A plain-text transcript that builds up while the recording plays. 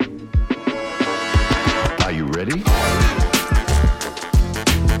ready?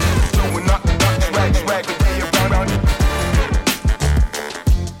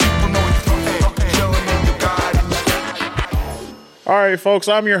 All right, folks,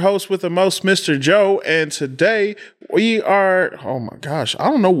 I'm your host with the most, Mr. Joe, and today we are, oh my gosh, I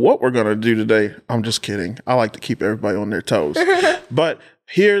don't know what we're going to do today. I'm just kidding. I like to keep everybody on their toes. But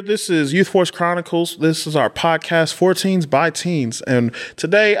here, this is Youth Force Chronicles. This is our podcast for teens by teens. And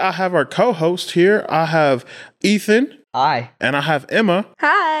today I have our co-host here. I have Ethan. Hi. And I have Emma.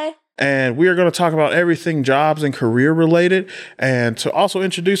 Hi. And we are going to talk about everything jobs and career related. And to also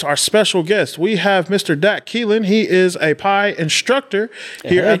introduce our special guest, we have Mr. Dak Keelan. He is a PI instructor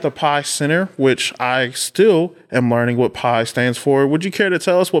here at the PI Center, which I still am learning what PI stands for. Would you care to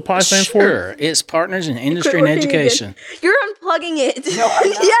tell us what PI stands for? Sure. It's Partners in Industry and Education. You're unplugging it. No,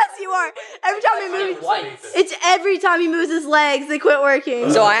 yes, you are. Every time he moves, it's every time he moves his legs, they quit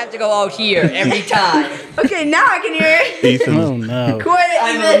working. So I have to go out here every time. Okay, now I can hear it. Ethan. Oh, no. Quit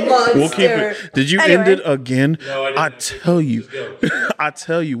it, Ethan. We'll keep it. Did you end it again? No, I didn't. I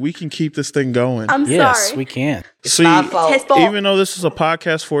tell you, we can keep this thing going. I'm Yes, sorry. we can. See, my fault. His fault. even though this is a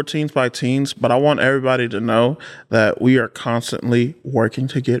podcast for teens by teens, but I want everybody to know that we are constantly working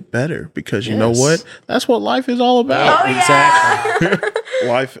to get better because you know what? That's what life is all about. Oh,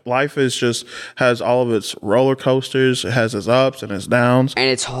 Exactly. Life is just has all of its roller coasters, it has its ups and its downs. And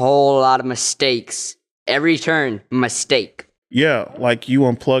it's a whole lot of mistakes. Every turn, mistake. Yeah, like you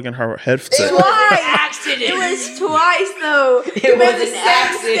unplugging her headset. Twice. Accident. It was twice, though. It was an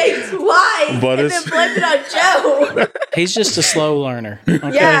accident. Twice. But and it's- then blamed it on Joe. He's just a slow learner.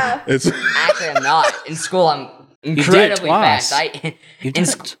 Okay? Yeah. It's Actually, I'm not. In school, I'm did incredibly twice. fast. You in did.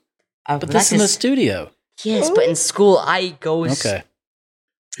 sc- I But this is in the practice- studio. Yes, but in school, I go. Okay.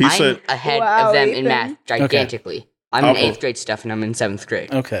 he I'm said, ahead Wow, of them in Ethan. math gigantically. I'm in Okay. 8th grade stuff, and I'm in 7th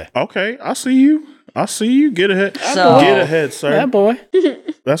grade. Okay. "Okay, I see you. I see you. Get ahead. So- Get ahead, sir. Yeah, boy.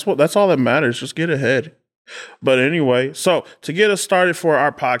 That's all that matters. Just get ahead." But anyway, so to get us started for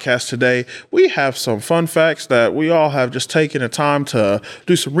our podcast today, we have some fun facts that we all have just taken the time to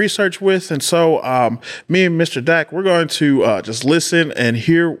do some research with. And so me and Mr. Dak, we're going to just listen and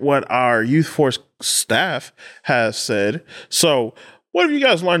hear what our Youth Force staff has said. So what have you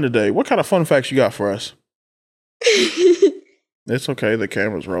guys learned today? What kind of fun facts you got for us? It's okay. The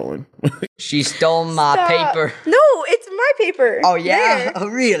camera's rolling. She stole my Stop. paper. No, it's my paper. Oh, yeah? There. Oh,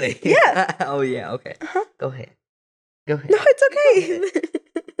 really? Yeah. Oh, yeah, okay. Go ahead. Go ahead. No, it's okay.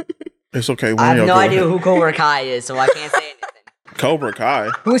 It's okay. I have y'all no go idea ahead. who Cobra Kai is, so I can't say anything. Cobra Kai.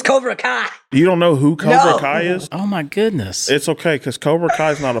 Who's Cobra Kai? You don't know who Cobra No. Kai is? Oh, my goodness. It's okay because Cobra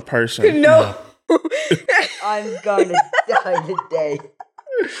Kai is not a person. No. I'm gonna die today.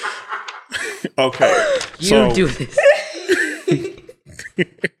 Okay. You so, do this.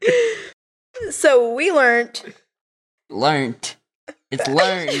 So we learned. Learned. It's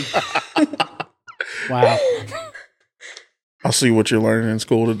learned. Wow. I'll see what you're learning in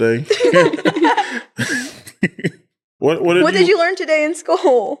school today. What What did you learn today in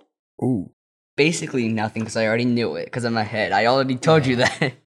school? Ooh. Basically nothing, because I already knew it, because I'm ahead. I already told you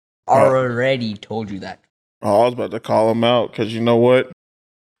that. Already told you that. Oh, I was about to call him out because you know what?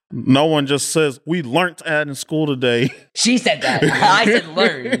 No one just says, we learnt that in school today. She said that. I said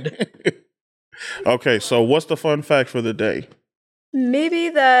learned. Okay, so what's the fun fact for the day? Maybe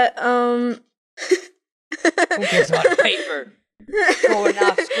that Who cares about paper? Going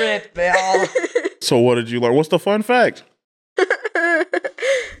off script, y'all. So what did you learn? What's the fun fact?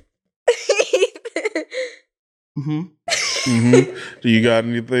 Mm-hmm. Do you got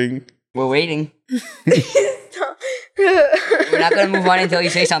anything? We're waiting. Stop. We're not gonna move on until you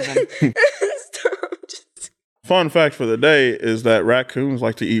say something. Stop. Fun fact for the day is that raccoons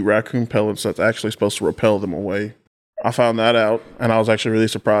like to eat raccoon pellets that's actually supposed to repel them away. I found that out, and I was actually really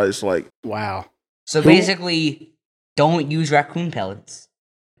surprised. Like, Wow. So Who- basically, don't use raccoon pellets.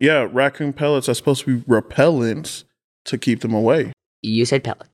 yeah, raccoon pellets are supposed to be repellents to keep them away. You said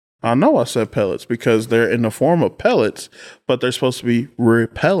pellet. I know I said pellets because they're in the form of pellets, but they're supposed to be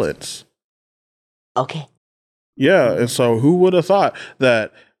repellents. Okay. Yeah, and so who would have thought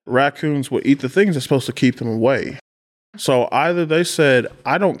that raccoons would eat the things that's supposed to keep them away? So either they said,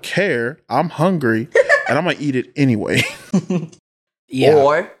 I don't care, I'm hungry, and I'm going to eat it anyway. Yeah.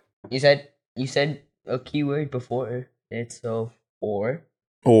 Or you said a keyword before it, so or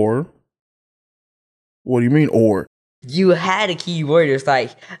Or, what do you mean, or? you had a keyword. It's like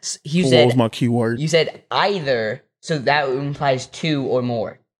you What said. was my keyword? You said either, so that implies two or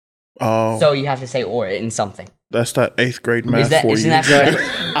more. Oh, So you have to say or in something. that's that 8th grade math that- for isn't you. that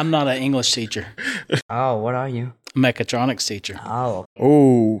correct? I'm not an English teacher. Oh, what are you? Mechatronics teacher. Oh,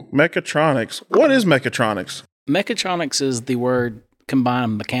 Oh, Mechatronics. What is Mechatronics? Mechatronics is the word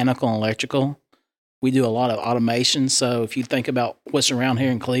combined mechanical and electrical. We do a lot of automation. So if you think about what's around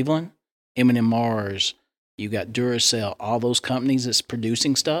here in Cleveland, M&M Mars, you got Duracell, all those companies that's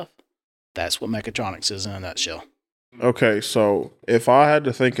producing stuff. That's what Mechatronics is in a nutshell. Okay, so if I had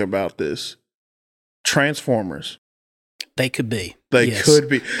to think about this, Transformers. They could be. They Yes, could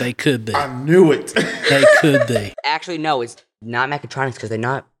be. They could be. I knew it. They could be. Actually, no, it's not mechatronics because they're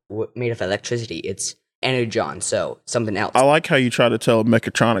not made of electricity. It's energon, so something else. I like how you try to tell a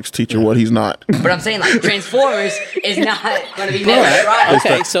mechatronics teacher what he's not. But I'm saying, like, Transformers is not going to be mechatronics.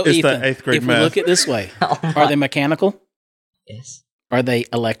 Okay, so it's Ethan, the 8th grade if math. we look at it this way, are they mechanical? Yes. Are they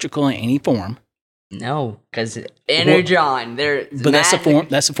electrical in any form? No, because energon, they're But that's a form.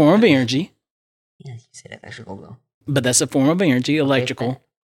 That's a form of energy. Yeah, you said electrical though. But that's a form of energy, electrical.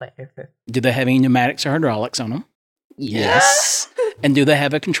 Do they have any pneumatics or hydraulics on them? Yes. And do they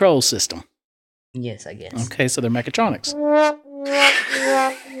have a control system? Yes, I guess. Okay, so they're mechatronics.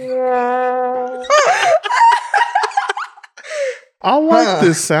 I like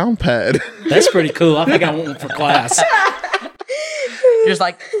this sound pad. That's pretty cool. I think I want one for class. Just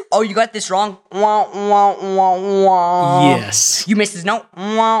like, oh, you got this wrong. Wah, wah, wah, wah. Yes. You missed this note.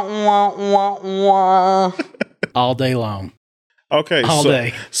 Wah, wah, wah, wah. All day long. Okay, All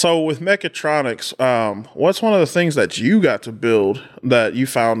day. So with mechatronics, what's one of the things that you got to build that you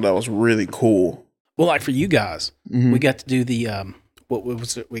found that was really cool? Well, like for you guys, Mm-hmm. we got to do the, what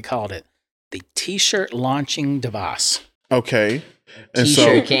was it? We called it the T-shirt launching device. Okay, and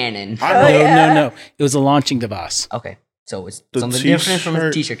T-shirt so cannon. No. It was a launching device. Okay, so it's The something different from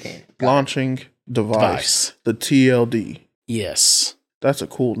a t-shirt t-shirt cannon. launching device, the TLD. Yes. That's a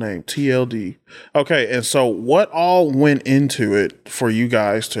cool name, TLD. Okay, and so what all went into it for you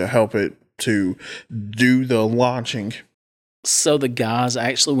guys to help it to do the launching? So the guys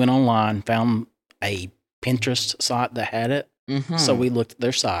actually went online, found a Pinterest site that had it. Mm-hmm. So we looked at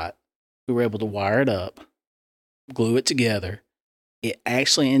their site. We were able to wire it up, glue it together. It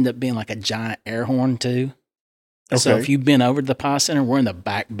actually ended up being like a giant air horn too. So Okay. if you've been over to the Pie Center, we're in the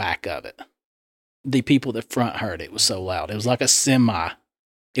back of it. The people at the front heard it. It was so loud. It was like a semi.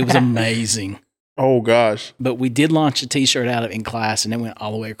 It was amazing. Oh gosh. But we did launch a T-shirt out of it in class, and it went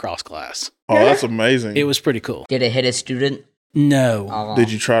all the way across class. Oh, that's amazing. It was pretty cool. Did it hit a student? No, Oh.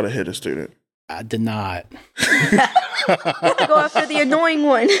 Did you try to hit a student? I did not. Go after the annoying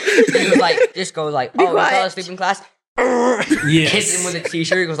one. He was like, just go like, Be oh, you fell quiet. asleep in class? Yes. Hit him with a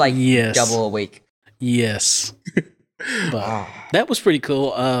t-shirt. It was like, Yes. double awake. Yes. But that was pretty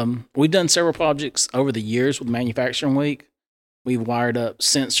cool. We've done several projects over the years with Manufacturing Week. We've wired up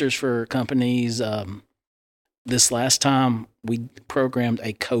sensors for companies. This last time we programmed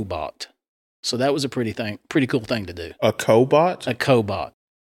a cobot. So that was a pretty cool thing to do. A cobot? A cobot.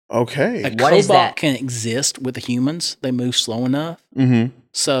 Okay. A What cobot is that? can exist with the humans. They move slow enough. Mm-hmm.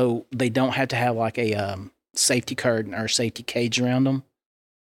 So they don't have to have like a safety curtain or safety cage around them.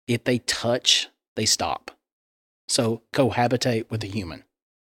 If they touch, they stop. So cohabitate with a human.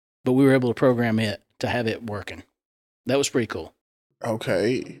 But we were able to program it to have it working. That was pretty cool.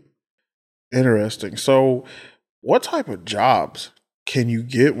 Okay. Interesting. So what type of jobs can you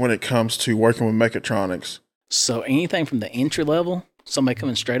get when it comes to working with mechatronics? So anything from the entry level, somebody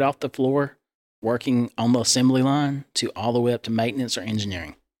coming straight off the floor, working on the assembly line, to all the way up to maintenance or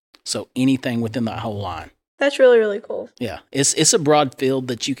engineering. So anything within that whole line. That's really, really cool. Yeah, it's a broad field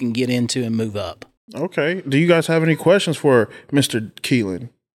that you can get into and move up. Okay. Do you guys have any questions for Mr. Keelan?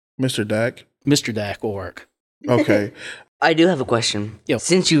 Mr. Dak? Mr. Dak will work. Okay. I do have a question. Yo.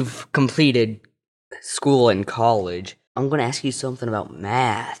 Since you've completed school and college, I'm going to ask you something about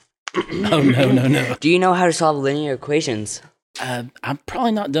math. Oh, no. Do you know how to solve linear equations? I've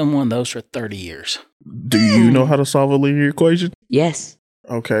probably not done one of those for 30 years. Do you know how to solve a linear equation? Yes.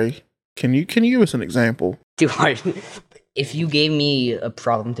 Okay. Can you give us an example? Too hard. If you gave me a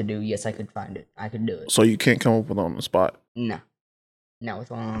problem to do, yes, I could find it. I could do it. So you can't come up with it on the spot. No. Not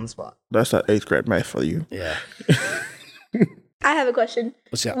with one on the spot. That's that 8th grade math for you. Yeah. I have a question.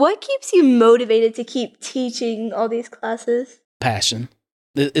 What's that? What keeps you motivated to keep teaching all these classes? Passion.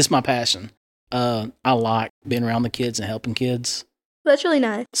 It's my passion. I like being around the kids and helping kids. That's really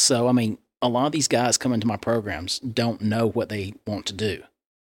nice. So, I mean, a lot of these guys come into my programs don't know what they want to do.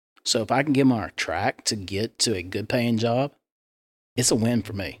 So if I can get them on a track to get to a good paying job, it's a win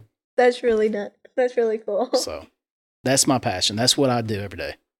for me. That's really nice. That's really cool. So that's my passion. That's what I do every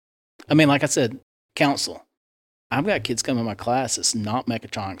day. I mean, like I said, counsel. I've got kids come in my class that's not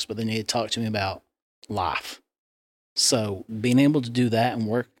mechatronics, but they need to talk to me about life. So being able to do that and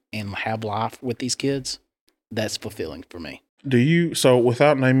work and have life with these kids, that's fulfilling for me. So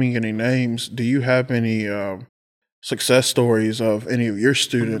without naming any names, do you have any success stories of any of your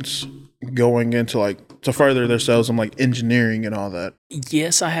students going into like to further themselves in like engineering and all that?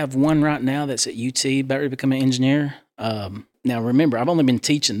 Yes, I have one right now that's at UT, about to become an engineer. Now, remember, I've only been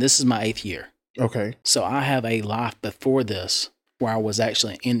teaching. This is my 8th year. Okay. So I have a life before this where I was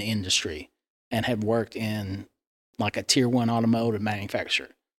actually in the industry and had worked in like a tier 1 automotive manufacturer,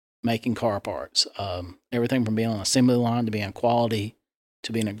 making car parts. Everything from being on an assembly line to being quality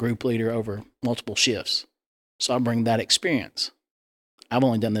to being a group leader over multiple shifts. So I bring that experience. I've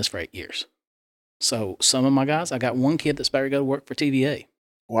only done this for 8 years. So some of my guys, I got one kid that's about to go to work for TVA.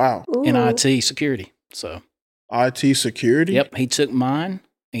 Wow. In Ooh. IT security. So IT security? Yep, he took mine.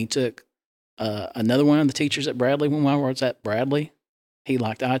 He took another one of the teachers at Bradley when I was at Bradley. He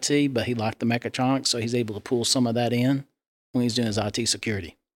liked IT, but he liked the mechatronics, so he's able to pull some of that in when he's doing his IT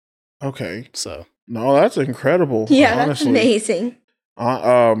security. Okay. So No, that's incredible. Yeah, that's honestly. amazing.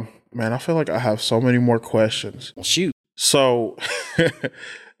 Man, I feel like I have so many more questions. well, shoot. So,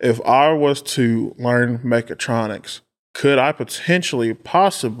 if I was to learn mechatronics, could I potentially,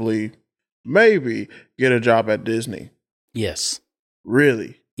 possibly, maybe get a job at Disney? Yes.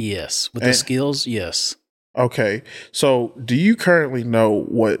 Really? Yes. With the skills, yes. Okay. So, do you currently know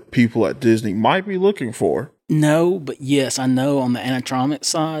what people at Disney might be looking for? No, but yes, I know on the animatronic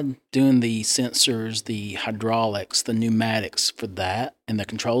side, doing the sensors, the hydraulics, the pneumatics for that, and the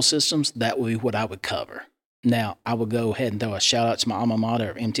control systems, that would be what I would cover. Now, I would go ahead and throw a shout out to my alma mater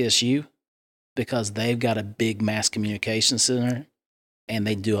of MTSU because they've got a big mass communication center and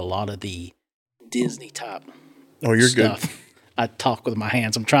they do a lot of the Disney type Oh, you're stuff. good. I talk with my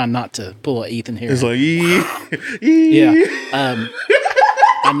hands. I'm trying not to pull an Ethan here. It's like, Yeah.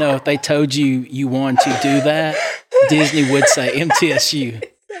 I know if they told you you wanted to do that, Disney would say MTSU.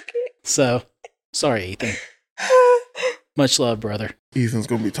 So, sorry, Ethan. Much love, brother. Ethan's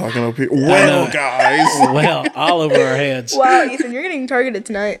going to be talking up here. Well, guys. Well, all over our heads. Wow, Ethan, you're getting targeted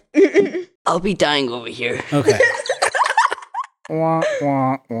tonight. I'll be dying over here. Okay. Wah,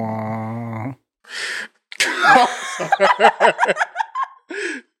 wah, wah.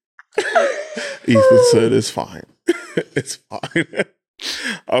 Ethan said it's fine. It's fine.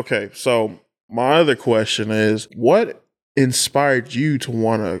 Okay, so my other question is, what inspired you to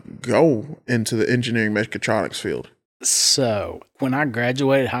want to go into the engineering mechatronics field? So, when I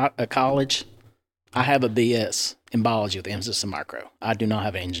graduated college, I have a BS in biology with emphasis in micro. I do not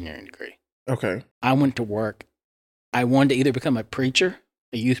have an engineering degree. Okay. I went to work. I wanted to either become a preacher,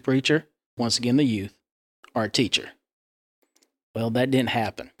 a youth preacher, once again the youth, or a teacher. Well, that didn't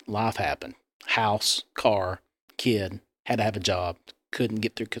happen. Life happened. House, car, kid, had to have a job, couldn't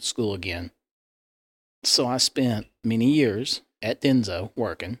get through school again. So I spent many years at Denso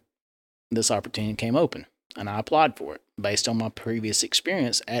working. This opportunity came open, and I applied for it. Based on my previous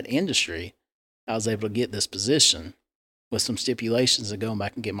experience at industry, I was able to get this position with some stipulations of going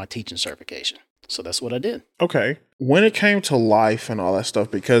back and get my teaching certification. So that's what I did. Okay. When it came to life and all that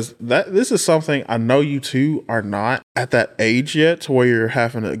stuff, because this is something I know you two are not at that age yet to where you're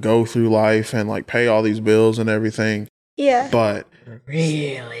having to go through life and like pay all these bills and everything. Yeah. But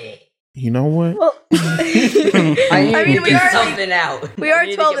Really? you know what? Well, I mean, we get are something out. we are I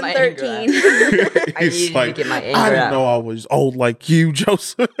need to 12 get and my anger 13. out. I It's needed like, to get my anger I didn't out. know I was old like you,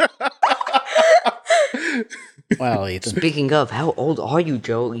 Joseph. Wow, Ethan. Speaking of, how old are you,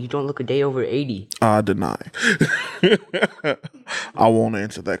 Joe? You don't look a day over 80. I deny. I won't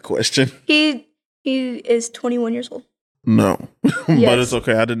answer that question. He is 21 years old. No, but Yes. it's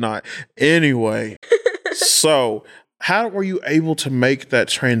okay. I did not. Anyway, so how were you able to make that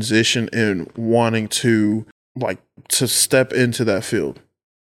transition in wanting to step into that field?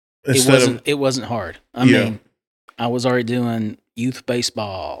 It wasn't hard. I Yeah. mean, I was already doing youth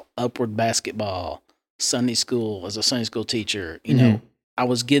baseball, upward basketball, Sunday school as a Sunday school teacher. You know, I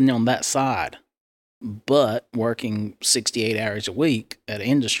was getting on that side, but working 68 hours a week at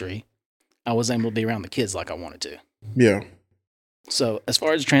industry, I was able to be around the kids like I wanted to. Yeah. So as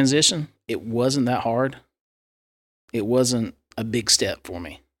far as transition, it wasn't that hard. It wasn't a big step for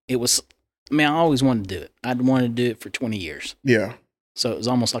me. It was, I mean, I always wanted to do it. I'd wanted to do it for 20 years. Yeah. So it was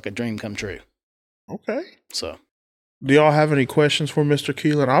almost like a dream come true. Okay. So Do y'all have any questions for Mr.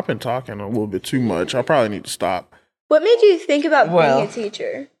 Keelan? I've been talking a little bit too much. I probably need to stop. What made you think about Well- being a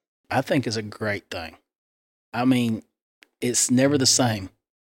teacher? I think it's a great thing. I mean, it's never the same.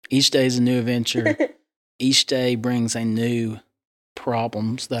 Each day is a new adventure. Each day brings a new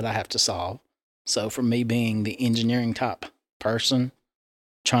problems that I have to solve. So for me being the engineering type person,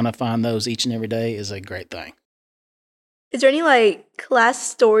 trying to find those each and every day is a great thing. Is there any class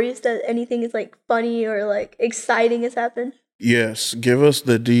stories that anything is funny or exciting has happened? Yes, give us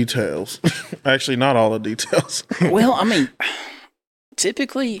the details. Actually, not all the details. Well, I mean,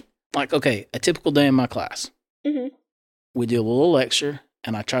 typically, like, okay, a typical day in my class, we do a little lecture,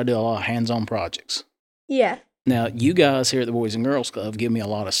 and I try to do a lot of hands-on projects. Yeah. Now, you guys here at the Boys and Girls Club give me a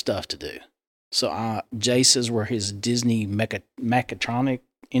lot of stuff to do. So Jay says we're his Disney Mechatronic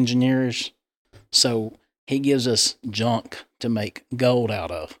engineers. So he gives us junk to make gold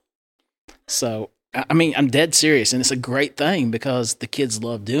out of. So, I mean, I'm dead serious, and it's a great thing because the kids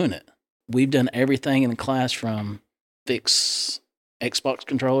love doing it. We've done everything in the class from fix Xbox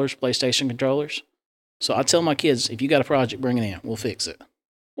controllers, PlayStation controllers. So I tell my kids, if you got a project, bring it in. We'll fix it.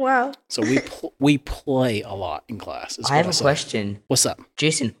 Wow. So we play a lot in class. I have a question. What's up?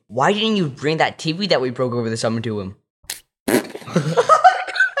 Jason, why didn't you bring that TV that we broke over the summer to him? Wait,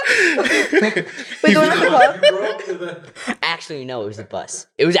 the one on the bus? Actually, no, it was the bus.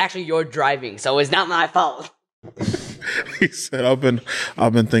 It was actually your driving, so it's not my fault. He said, "I've been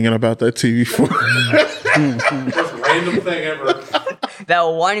thinking about that TV for." Most random thing ever. That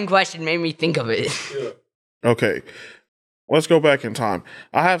one question made me think of it. Okay, let's go back in time.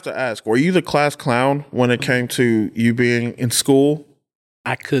 I have to ask: were you the class clown when it came to you being in school?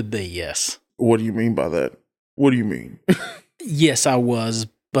 I could be, yes. What do you mean by that? What do you mean? Yes, I was,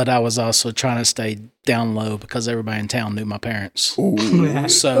 but I was also trying to stay down low because everybody in town knew my parents. Ooh.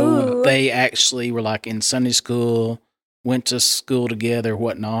 So they actually were like in Sunday school, went to school together,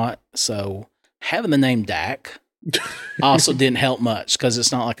 whatnot. So having the name Dak also didn't help much because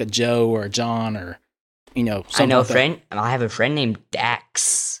it's not like a Joe or a John or, you know, I know like a friend. I have a friend named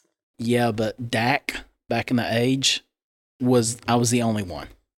Dax. Yeah, but Dak back in the age I was the only one.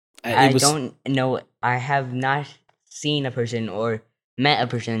 I don't know. I have not seen a person or met a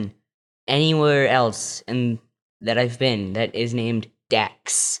person anywhere else that I've been that is named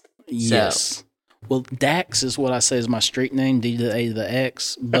Dax. Yes. So. Well, Dax is what I say is my street name, D to the A to the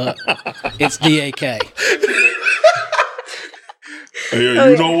X, but it's D-A-K. You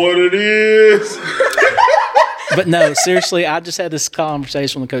know what it is. But no, seriously, I just had this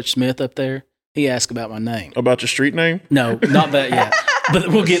conversation with Coach Smith up there. He asked about my name. About your street name? No, not that yet. But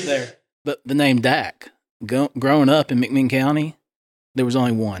we'll get there. But the name Dak, growing up in McMinn County, there was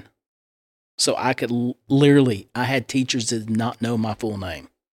only one. So I could literally, I had teachers that did not know my full name.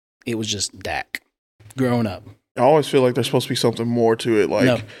 It was just Dak, growing up. I always feel like there's supposed to be something more to it, like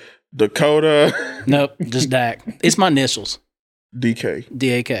No. Dakota. Nope, just Dak. It's my initials, DK.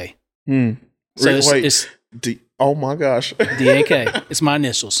 D-A-K. So So wait, it's oh my gosh. D-A-K. It's my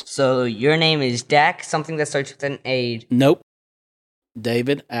initials. So your name is Dak, something that starts with an A. Nope.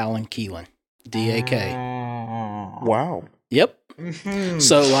 David Allen Keelan. D-A-K. Wow. Yep.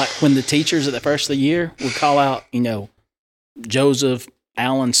 So, like, when the teachers at the first of the year would call out, you know, Joseph,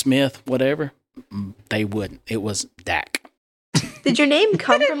 Allen Smith, whatever, they wouldn't. It was Dak. Did your name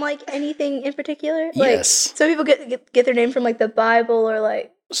come from like anything in particular? Like, Yes. some people get their name from like the Bible or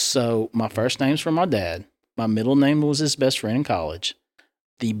like. So, my first name's from my dad. My middle name was his best friend in college.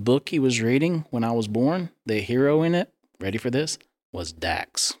 The book he was reading when I was born, the hero in it, ready for this, was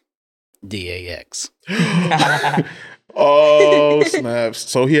Dax. D-A-X. Oh, snaps.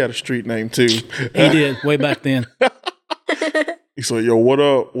 So he had a street name too. He did, way back then. He said, yo, what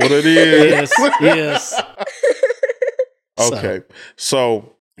up? What it is? Yes. Okay.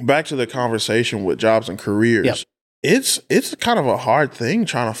 So back to the conversation with jobs and careers. Yep. It's kind of a hard thing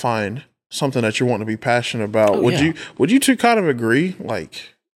trying to find something that you want to be passionate about. Oh, Would you two kind of agree?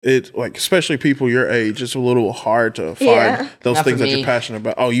 Like especially people your age, it's a little hard to find those Not things for that me. you're passionate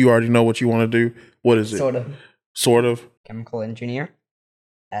about. Oh, you already know what you want to do. What is it? Sort of. Chemical engineer.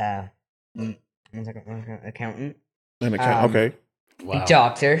 Accountant. An account. Okay. Wow.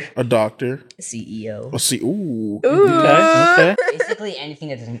 Doctor. A doctor. CEO. Let's see. Ooh. Okay. Basically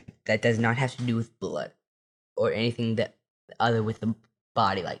anything that does not have to do with blood. Or anything that other with the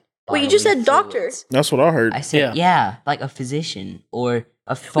body, like Wait, you just bodily said doctor. fluids. That's what I heard. I said, yeah, like a physician or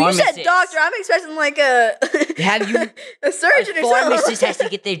a Well, you pharmacist. said doctor. I'm expecting like a Have you- a surgeon A or something. pharmacist has to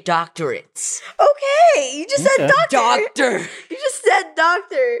get their doctorates. Okay, you just said Okay. doctor. Doctor! You just said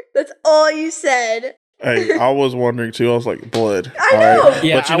doctor. That's all you said. Hey, I was wondering too. I was like, blood. I All know. right.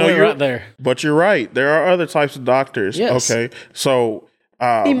 Yeah, But you I know, went you're right there. But you're right. There are other types of doctors. Yes. Okay. So,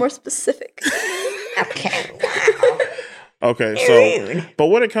 Be more specific. Okay, wow. okay. So, but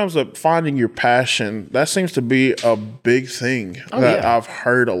when it comes to finding your passion, that seems to be a big thing that yeah. I've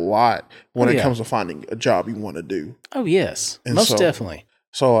heard a lot when Oh, it yeah. comes to finding a job you want to do. Oh, yes. And Most so- definitely.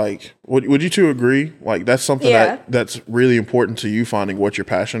 So, like, would you two agree? Like, that's something Yeah. that's really important to you, finding what you're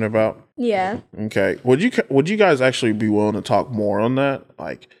passionate about. Yeah. Okay. Would you guys actually be willing to talk more on that?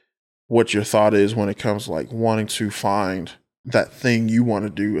 Like, what your thought is when it comes to like wanting to find that thing you want to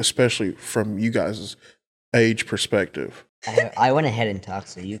do, especially from you guys' age perspective? I went ahead and talked,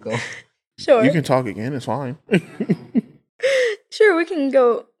 so you go. Sure. You can talk again, it's fine. Sure, we can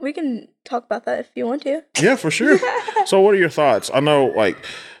go. We can talk about that if you want to. Yeah, for sure. So what are your thoughts? I know, like,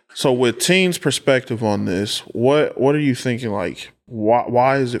 so with teens' perspective on this, what are you thinking? Like,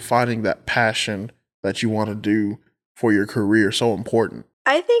 why is it finding that passion that you want to do for your career so important?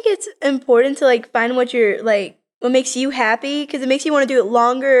 I think it's important to like find what you're like, what makes you happy, because it makes you want to do it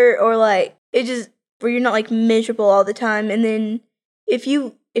longer, or like it just where you're not like miserable all the time. And then if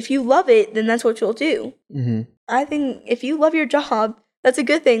you love it, then that's what you'll do. Mm-hmm. I think if you love your job, that's a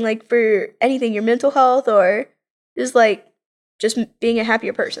good thing. Like for anything, your mental health or just being a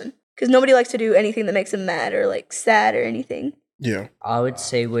happier person. Because nobody likes to do anything that makes them mad or like sad or anything. Yeah. I would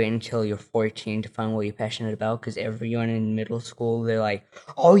say wait until you're 14 to find what you're passionate about, because everyone in middle school, they're like,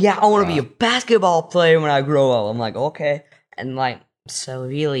 oh yeah, I want to be a basketball player when I grow up. I'm like, okay. And like, so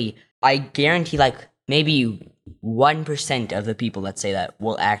really, I guarantee like maybe 1% of the people that say that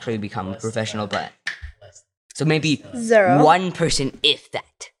will actually become a professional player. So maybe 0. 1%, if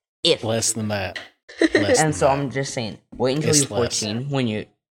that. If. Less than that. And so I'm just saying, wait until you're 14, when you're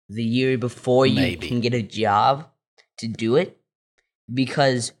the year before you can get a job to do it,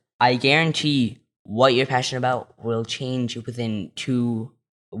 because I guarantee what you're passionate about will change within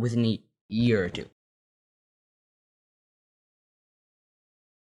a year or two.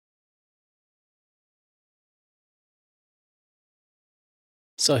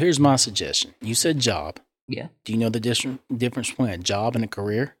 So here's my suggestion. You said job. Yeah. Do you know the difference between a job and a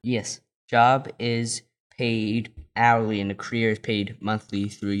career? Yes. Job is paid hourly and a career is paid monthly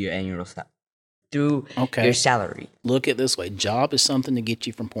through your annual your salary. Look at it this way. Job is something to get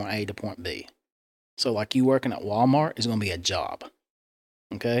you from point A to point B. So like you working at Walmart is going to be a job.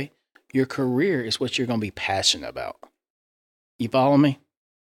 Okay? Your career is what you're going to be passionate about. You follow me?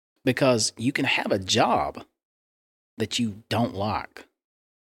 Because you can have a job that you don't like,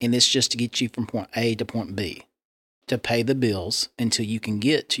 and it's just to get you from point A to point B, to pay the bills until you can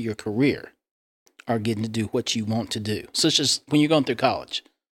get to your career or getting to do what you want to do. Such as when you're going through college.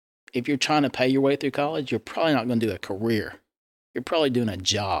 If you're trying to pay your way through college, you're probably not going to do a career. You're probably doing a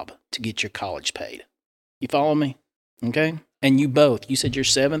job to get your college paid. You follow me? Okay? And you said you're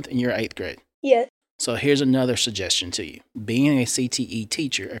 7th and you're 8th grade. Yes. So here's another suggestion to you. Being a CTE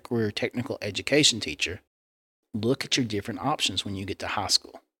teacher, a career technical education teacher, look at your different options when you get to high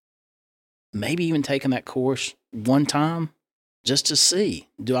school. Maybe even taking that course one time just to see,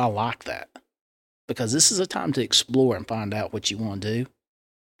 do I like that? Because this is a time to explore and find out what you want to do.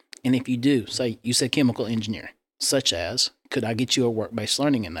 And if you do, say you said chemical engineer, such as, could I get you a work-based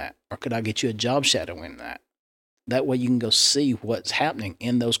learning in that? Or could I get you a job shadow in that? That way you can go see what's happening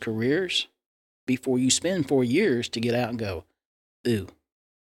in those careers before you spend 4 years to get out and go, ooh,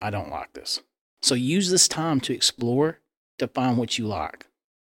 I don't like this. So use this time to explore, to find what you like.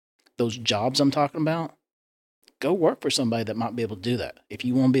 Those jobs I'm talking about, go work for somebody that might be able to do that. If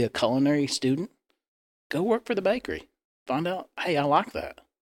you want to be a culinary student, go work for the bakery. Find out, hey, I like that.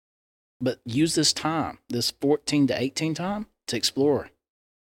 But use this time, this 14 to 18 time, to explore.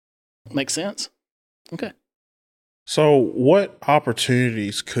 Make sense? Okay. So what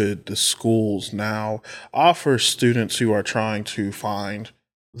opportunities could the schools now offer students who are trying to find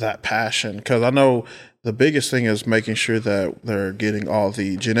that passion? Because I know the biggest thing is making sure that they're getting all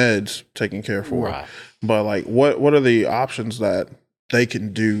the gen eds taken care for. Right. But like, what are the options that they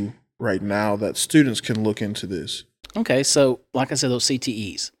can do right now that students can look into this? Okay, so like I said, those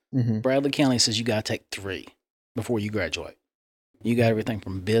CTEs. Mm-hmm. Bradley County says you got to take 3 before you graduate. You got everything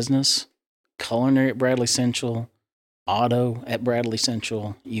from business, culinary at Bradley Central, auto at Bradley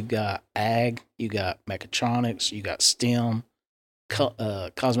Central. You've got ag, you got mechatronics, you got STEM,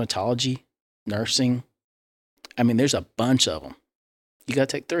 cosmetology, nursing. I mean, there's a bunch of them. You got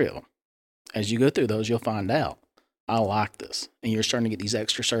to take 3 of them. As you go through those, you'll find out, I like this. And you're starting to get these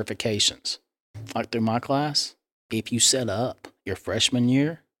extra certifications. Like through my class, if you set up your freshman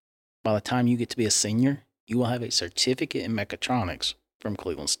year, by the time you get to be a senior, you will have a certificate in mechatronics from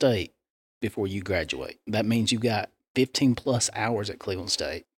Cleveland State before you graduate. That means you've got 15 plus hours at Cleveland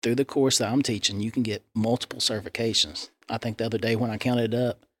State. Through the course that I'm teaching, you can get multiple certifications. I think the other day when I counted it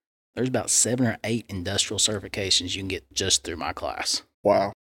up, there's about 7 or 8 industrial certifications you can get just through my class.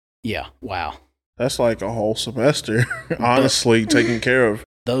 Wow. Yeah, wow. That's like a whole semester, honestly, taken care of.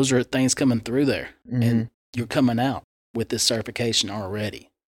 Those are things coming through there, Mm-hmm. and you're coming out with this certification already.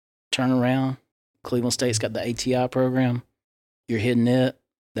 Turn around. Cleveland State's got the ATI program. You're hitting it.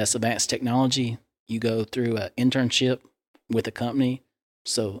 That's advanced technology. You go through an internship with a company.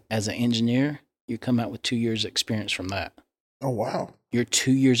 So as an engineer, you come out with 2 years experience from that. Oh, wow. You're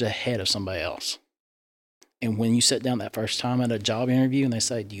 2 years ahead of somebody else. And when you sit down that first time at a job interview and they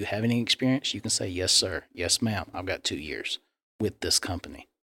say, do you have any experience? You can say, yes, sir. Yes, ma'am. I've got 2 years with this company.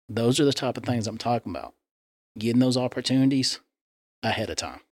 Those are the type of things I'm talking about. Getting those opportunities ahead of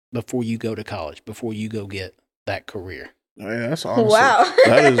time before you go to college, before you go get that career. Oh, yeah, that's awesome. Wow.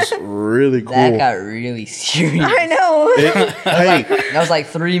 That is really cool. That got really serious. I know. That was like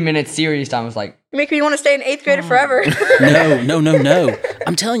 3 minutes serious time. I was like, Make me want to stay in 8th grade forever. No.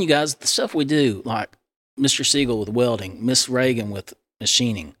 I'm telling you guys, the stuff we do, like Mr. Siegel with welding, Miss Reagan with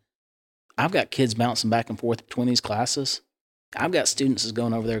machining. I've got kids bouncing back and forth between these classes. I've got students that's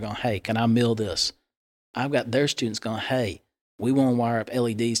going over there going, hey, can I mill this? I've got their students going, hey, we want to wire up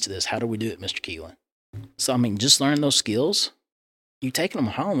LEDs to this. How do we do it, Mr. Keelan? So, I mean, just learn those skills. You taking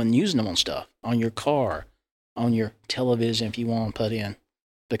them home and using them on stuff, on your car, on your television if you want to put in.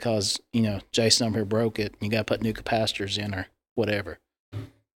 Because, you know, Jason over here broke it. You got to put new capacitors in or whatever.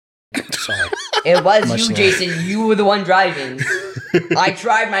 Sorry. it was Much you, love. Jason. You were the one driving. I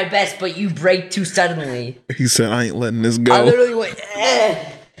tried my best, but you braked too suddenly. He said, I ain't letting this I go. literally went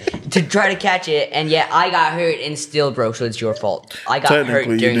to try to catch it, and yet I got hurt and still broke, so it's your fault. I got hurt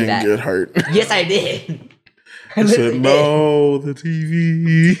Technically, you during didn't that. get hurt. Yes, I did. I He literally said, no, the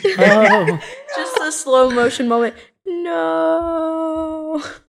TV. Oh, Just a slow motion moment. No.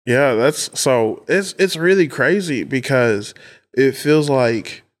 Yeah, it's really crazy because it feels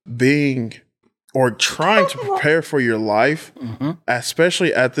like being or trying to prepare for your life,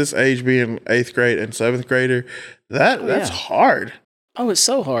 especially at this age, being 8th grade and 7th grader, that's hard. oh, it's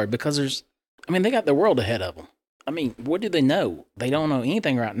so hard because they got the world ahead of them. I mean, what do they know? They don't know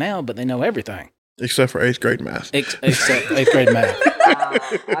anything right now, but they know everything. Except for 8th grade math. Except 8th grade math.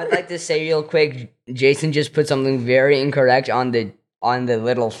 I'd like to say real quick, Jason just put something very incorrect on the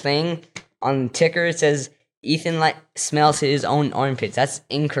little thing. On the ticker, it says, Ethan smells his own armpits. That's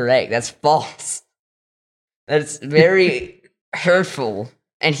incorrect. That's false. That's very hurtful.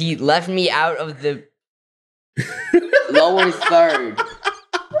 And he left me out of the lower third.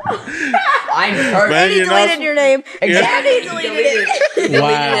 I'm hurt. Man, And he you're not- deleted your name. Exactly. And he deleted it. He deleted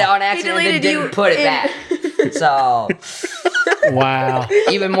Wow. it on accident and then deleted you didn't put it in- back. So, Wow.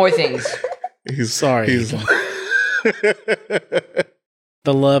 even more things. He's Sorry, He's,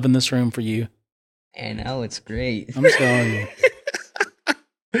 The love in this room for you. I know, it's great. I'm telling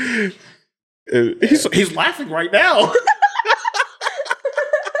you. he's laughing right now.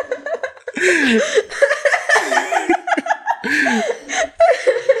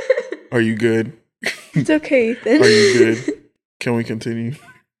 Are you good? It's okay, Ethan. Are you good? Can we continue?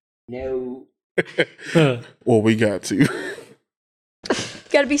 No. Well, we got to.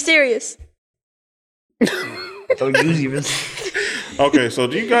 Gotta be serious. Don't use even. Okay, so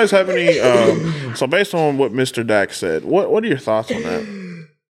do you guys have any? So based on what Mr. Dax said, what are your thoughts on that?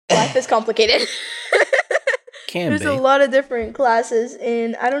 Life is complicated. Can There's be. a lot of different classes,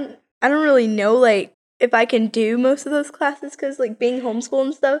 and I don't really know like if I can do most of those classes because like being homeschooled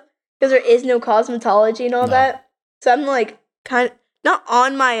and stuff, because there is no cosmetology and all that. So I'm like kind of not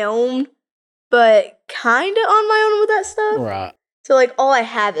on my own, but kind of on my own with that stuff. Right. So like all I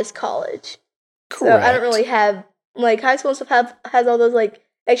have is college. Correct. So I don't really have like high school and stuff has all those like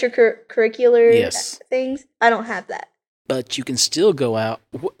extracurricular Yes. things. I don't have that. But you can still go out.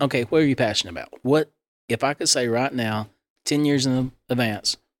 Okay, what are you passionate about? What, if I could say right now, 10 years in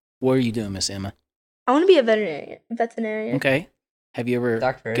advance, what are you doing, Miss Emma? I want to be a veterinarian. Okay. Have you ever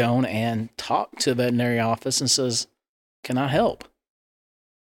Doctor. gone and talked to a veterinary office and says, can I help?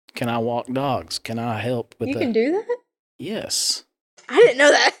 Can I walk dogs? Can I help with You that? can do that? Yes. I didn't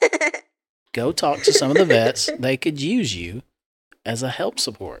know that. Go talk to some of the vets. They could use you as a help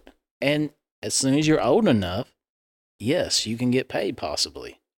support. And as soon as you're old enough, yes, you can get paid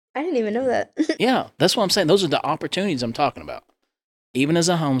possibly. I didn't even know that. Yeah, that's what I'm saying. Those are the opportunities I'm talking about. Even as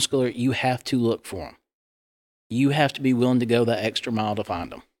a homeschooler, you have to look for them. You have to be willing to go that extra mile to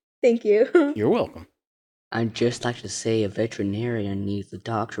find them. Thank you. You're welcome. I'd just like to say a veterinarian needs a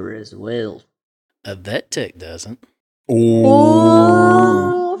doctor as well. A vet tech doesn't.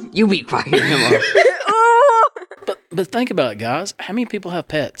 Oh, You be quiet, Emma. Oh! But think about it, guys. How many people have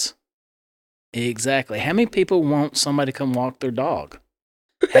pets? Exactly. How many people want somebody to come walk their dog?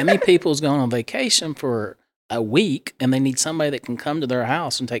 How many people's going on vacation for a week and they need somebody that can come to their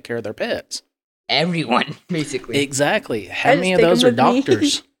house and take care of their pets? Everyone, basically. Exactly. How I many just of those are take 'em with me.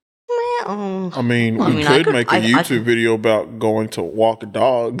 doctors? I mean, Well, I we mean, I could could- make a I YouTube could- video about going to walk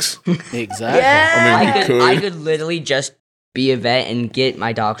dogs. Exactly. Yeah. I mean, I we could. I could literally just be a vet and get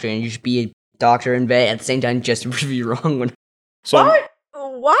my doctorate and just be a doctor and vet at the same time just to prove you wrong. So,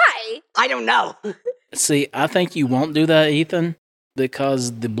 Why? I don't know. See, I think you won't do that, Ethan,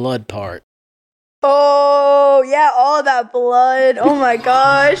 because the blood part. Oh, yeah, all that blood. Oh my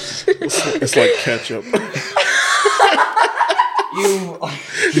gosh. It's like ketchup.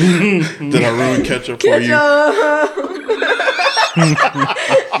 Did I ruin ketchup for you?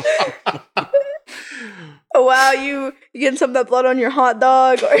 Oh, wow, you getting some of that blood on your hot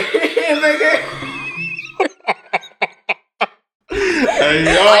dog or hamburger? Hey,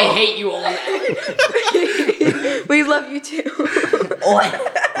 yo. I hate you all. We love you too.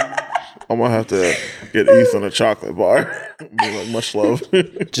 I'm gonna have to get Ethan a chocolate bar. Be like, much love.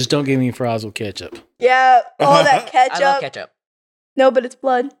 Just don't give me fries with ketchup. Yeah, all that ketchup. I love ketchup. No, but it's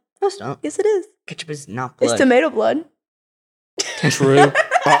blood. No, it's not. Yes, it is. Ketchup is not blood. It's tomato blood. True.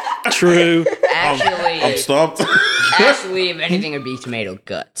 True. Actually, I'm stumped. actually, if anything, it'd be tomato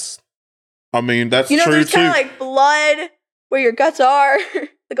guts. I mean, that's You know, true there's too. kind of like blood where your guts are.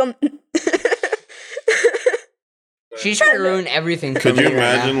 Like on. She's trying to ruin everything. Could for you me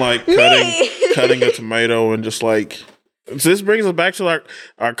right imagine now. like Me! cutting a tomato and just like? So this brings us back to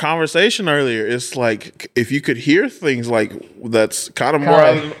our conversation earlier. It's like if you could hear things like that's kind of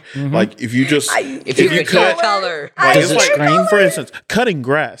more like if you just If you could hear color, like, Does it's it like scream? for instance cutting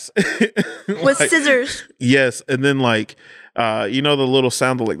grass With Like, scissors. yes, and then like you know the little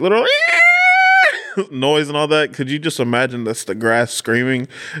sound of like little noise and all that. Could you just imagine that's the grass screaming?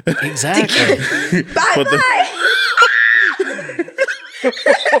 Exactly. Bye But bye.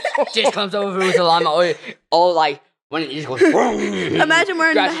 just comes over with a llama, all like when it just goes. Imagine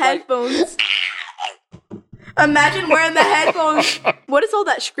wearing the Grass is like- headphones. Imagine wearing the headphones. What is all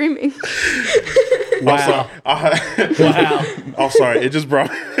that screaming? Wow. Wow. I'm sorry. It just brought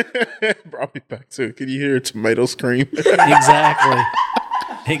brought me back to. Can you hear a tomato scream? Exactly.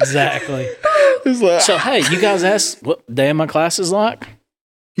 Exactly. It's like, So, hey, you guys asked what day of my class is like?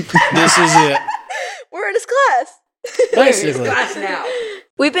 This is it. We're in his class. Basically. Class now.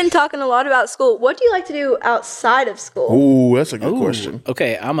 We've been talking a lot about school. What do you like to do outside of school? ooh, that's a good Ooh, question.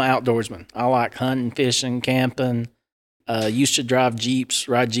 Okay, I'm an outdoorsman. I like hunting, fishing, camping. Used to drive Jeeps,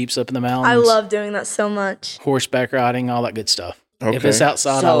 ride Jeeps up in the mountains. I love doing that so much. horseback riding, all that good stuff. If Okay. it's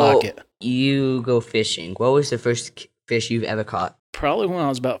outside, I So like it. you go fishing. What was the first fish you've ever caught? Probably when I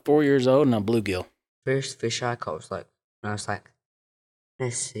was about 4 years old and a bluegill. First fish I caught was like when I was like,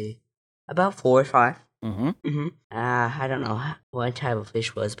 let's see, about 4 or 5. Mm-hmm. Mm-hmm. I don't know what type of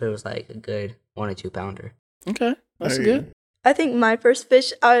fish was, but it was like a good 1 or 2 pounder. Okay, that's Hey. good. I think my first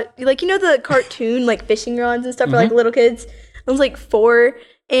fish, like, you know the cartoon, like, fishing rods and stuff for, like, little kids? I was, like, 4,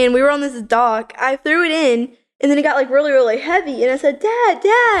 and we were on this dock. I threw it in, and then it got, like, really, really heavy, and I said,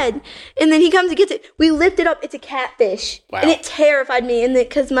 Dad. And then he comes and gets it. We lift it up. It's a catfish. Wow. And it terrified me, and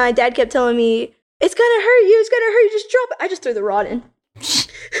because my dad kept telling me, it's gonna hurt you, just drop it. I just threw the rod in.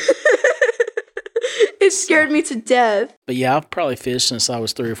 It scared me to death. But yeah, I've probably fished since I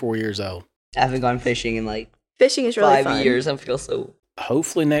was 3 or 4 years old. I haven't gone fishing in like Fishing is really 5 fun. years. I feel so.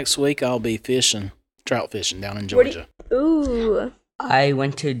 Hopefully next week I'll be fishing, trout fishing down in Where do Georgia. Ooh. I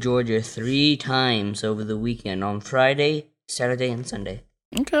went to Georgia 3 times over the weekend on Friday, Saturday, and Sunday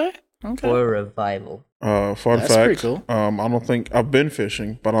Okay. for a revival. Fun That's fact. pretty cool. I don't think I've been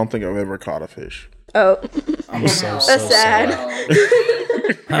fishing, but I don't think I've ever caught a fish. Oh. I'm so That's sad.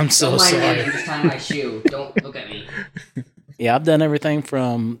 sorry. I'm so sorry. Just tie my shoe. Don't look at me. Yeah, I've done everything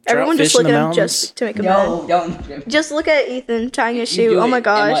from trout Everyone just fishing look in the at him mountains. just to make him No, mad. don't. Just look at Ethan tying his You shoe. do Oh it. my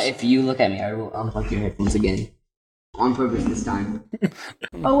gosh. Emma, if you look at me, I will unplug your headphones again. On purpose this time.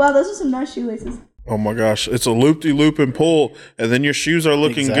 Oh wow, those are some nice shoelaces. Oh my gosh, it's a loop-de-loop and pull, and then your shoes are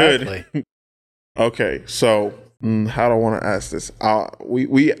looking Exactly. good. Okay, so how do I want to ask this?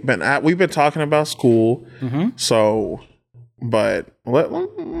 We've been talking about school, so but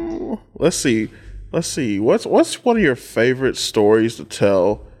let's see. What's one of your favorite stories to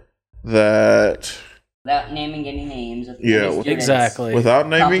tell that Without naming any names. Of Yeah, any with- students. Exactly. without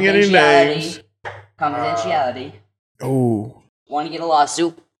naming any names? Confidentiality. Oh, Want to get a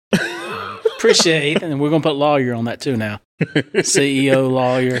lawsuit? Appreciate it, Ethan. And we're going to put lawyer on that too now. CEO,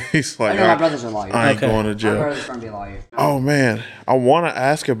 lawyer. he's I like, know my brother's a lawyer. I ain't Okay. going to My jail. brother's trying to be a lawyer. Oh man, I want to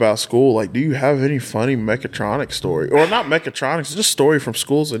ask about school. Like, do you have any funny mechatronics story, or not mechatronics, just story from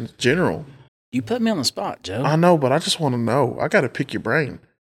schools in general? You put me on the spot, Joe. I know, but I just want to know. I got to pick your brain.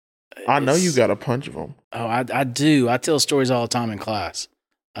 I know you got a bunch of them. Oh, I do. I tell stories all the time in class.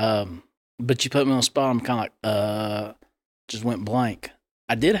 But you put me on the spot. I'm kind of like, just went blank.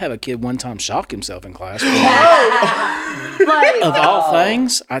 I did have a kid one time shock himself in class. Like, Of all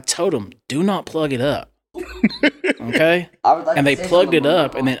things, I told him, do not plug it up. Okay? I would like And to they say plugged it something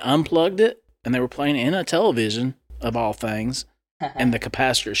up and then unplugged it, and they were playing in a television, of all things, and the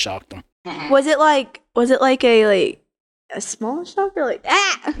capacitor shocked them. was it like Was it like a small shock or like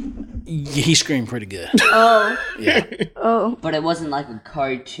ah? He screamed pretty good. Oh. Yeah. Oh. But it wasn't like a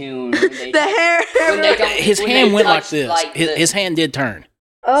cartoon. When they The hair. His when hand they went like touched, this. like, His hand did turn.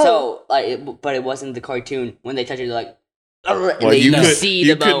 Oh. So but it wasn't the cartoon. When they touch it, like. And Like you could see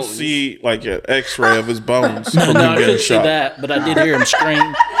the couldn't bones. see like an X-ray of his bones No, from no, him I getting couldn't see shot. that, but I did hear him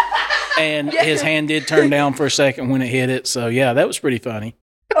scream. And his hand did turn down for a second when it hit it. So yeah, that was pretty funny.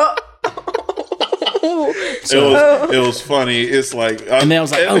 It was funny. It's like, And then I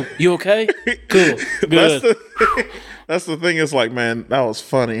was like, "Oh, you okay? Cool, good." That's the thing. It's like, man, that was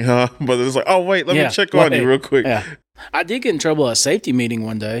funny, huh? But it's like, oh wait, let me check on you real quick. Yeah, I did get in trouble at a safety meeting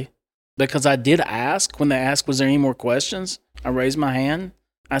one day because I did ask when they asked, "Was there any more questions?" I raised my hand.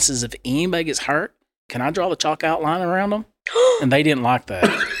 I says, "If anybody gets hurt, can I draw the chalk outline around them?" And they didn't like that.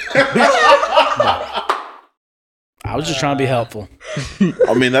 I was just trying to be helpful.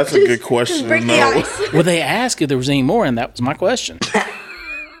 I mean, that's a good question. break the ice. Well, they asked if there was any more, and that was my question.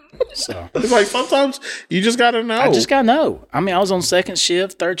 So It's like sometimes you just gotta know. I just gotta know. I mean, I was on second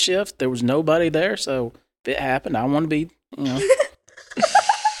shift, third shift. There was nobody there, so if it happened, I want to be,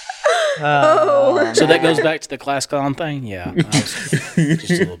 Oh. So that goes back to the class clown thing. Yeah, I was just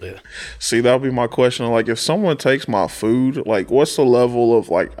a little bit. See, that'll be my question. Like, if someone takes my food, like, what's the level of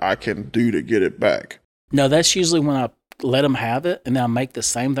like I can do to get it back? No, that's usually when I let them have it, and then I make the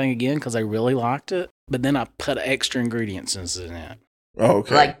same thing again because I really liked it. But then I put extra ingredients in it, Oh,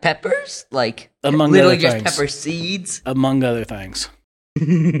 okay. Like peppers? Like Among literally other just things. pepper seeds? among other things.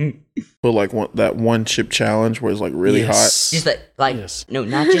 Put like that one chip challenge where it's like really Yes. Just like Yes. no,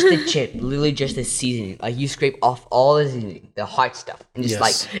 not just the chip, literally just the seasoning. Like you scrape off all the seasoning, the hot stuff, and just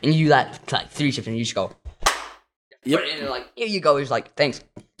Yes. and you like 3 chips, and you just go. Yep. Put it in, like here you go. It's like thanks.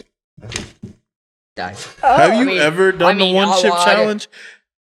 Die. Oh. hot. Have you I mean- ever done I mean, the one chip I- challenge?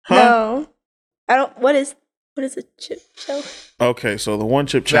 Huh? No. I don't. What is a chip challenge? Okay, so the one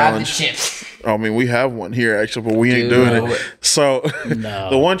chip Grab the challenge. chips. I mean, we have one here actually, but we ain't Dude. doing it. So No.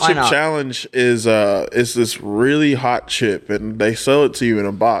 the one Why chip not? challenge is this really hot chip, and they sell it to you in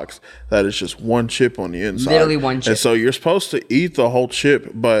a box that is just one chip on the inside. Literally one chip. And so you're supposed to eat the whole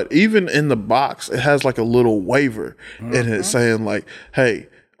chip, but even in the box, it has like a little waiver in it saying like, "Hey,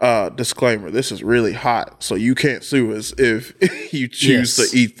 disclaimer: this is really hot, so you can't sue us if you choose Yes.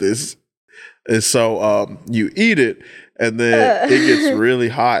 to eat this." And so you eat it, and then it gets really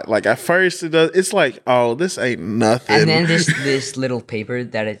hot. Like at first, it does. It's like, oh, this ain't nothing. And then this little paper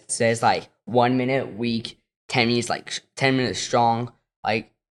that it says like 1 minute weak, 10 minutes like 10 minutes strong,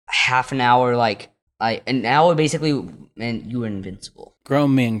 like half an hour like an hour basically, and you were invincible.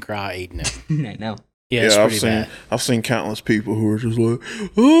 Grown men cry eating it. I know. Yeah, it's I've pretty seen bad. I've seen countless people who are just like,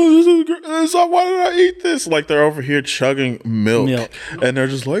 oh, this is great. It's like, why did I eat this? Like they're over here chugging milk. And they're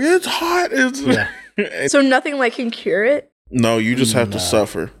just like, it's hot. It's Yeah. So nothing like can cure it. No, you just have to No.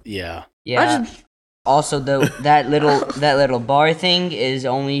 suffer. Yeah. Yeah. Also, though, that little bar thing is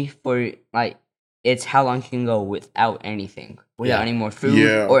only for like it's how long you can go without anything, without Yeah. any more food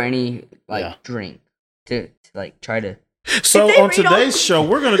Yeah. or any like Yeah. drink to like try to. So If they on read all- today's show,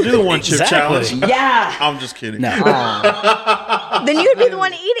 we're gonna do the one chip Exactly. challenge. Yeah. I'm just kidding. No. Then you'd be the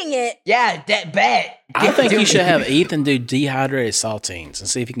one eating it. Yeah. That bet. I think you should have Ethan do dehydrated saltines and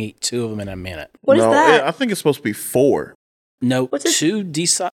see if he can eat 2 of them in a minute. What is that? I think it's supposed to be 4. No, What's it? 2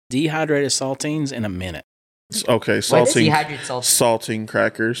 dehydrated saltines in a minute. Okay, What's saltine dehydrated salt? saltine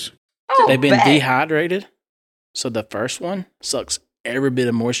crackers. Oh, They've been bet. dehydrated. So the first one sucks every bit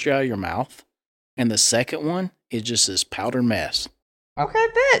of moisture out of your mouth. And the second one is just this powdered mess. Okay,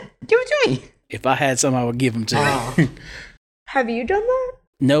 bet. Give it to me. If I had some, I would give them to you. Oh. Have you done that?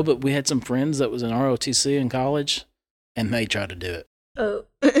 No, but we had some friends that was in ROTC in college, and they tried to do it. Oh.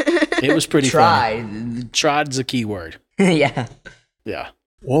 It was pretty funny. Try. Tried's a key word. Yeah. Yeah.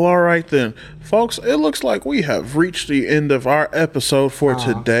 Well, all right then, folks. It looks like we have reached the end of our episode for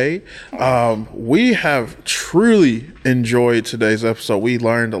today. We have truly enjoyed today's episode. We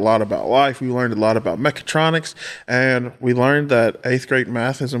learned a lot about life. We learned a lot about mechatronics, and we learned that 8th grade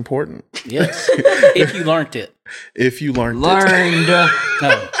math is important. Yes. If you learned it. If you learned Learned.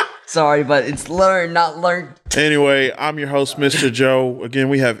 No. Sorry, but it's learned, not learned. it. Anyway, I'm your host, Mr. Joe. Again,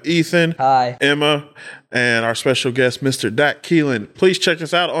 we have Ethan, Hi. Emma, and our special guest, Mr. Dak Keelan. Please check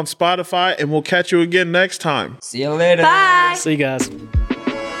us out on Spotify, and we'll catch you again next time. See you later. Bye. See you guys.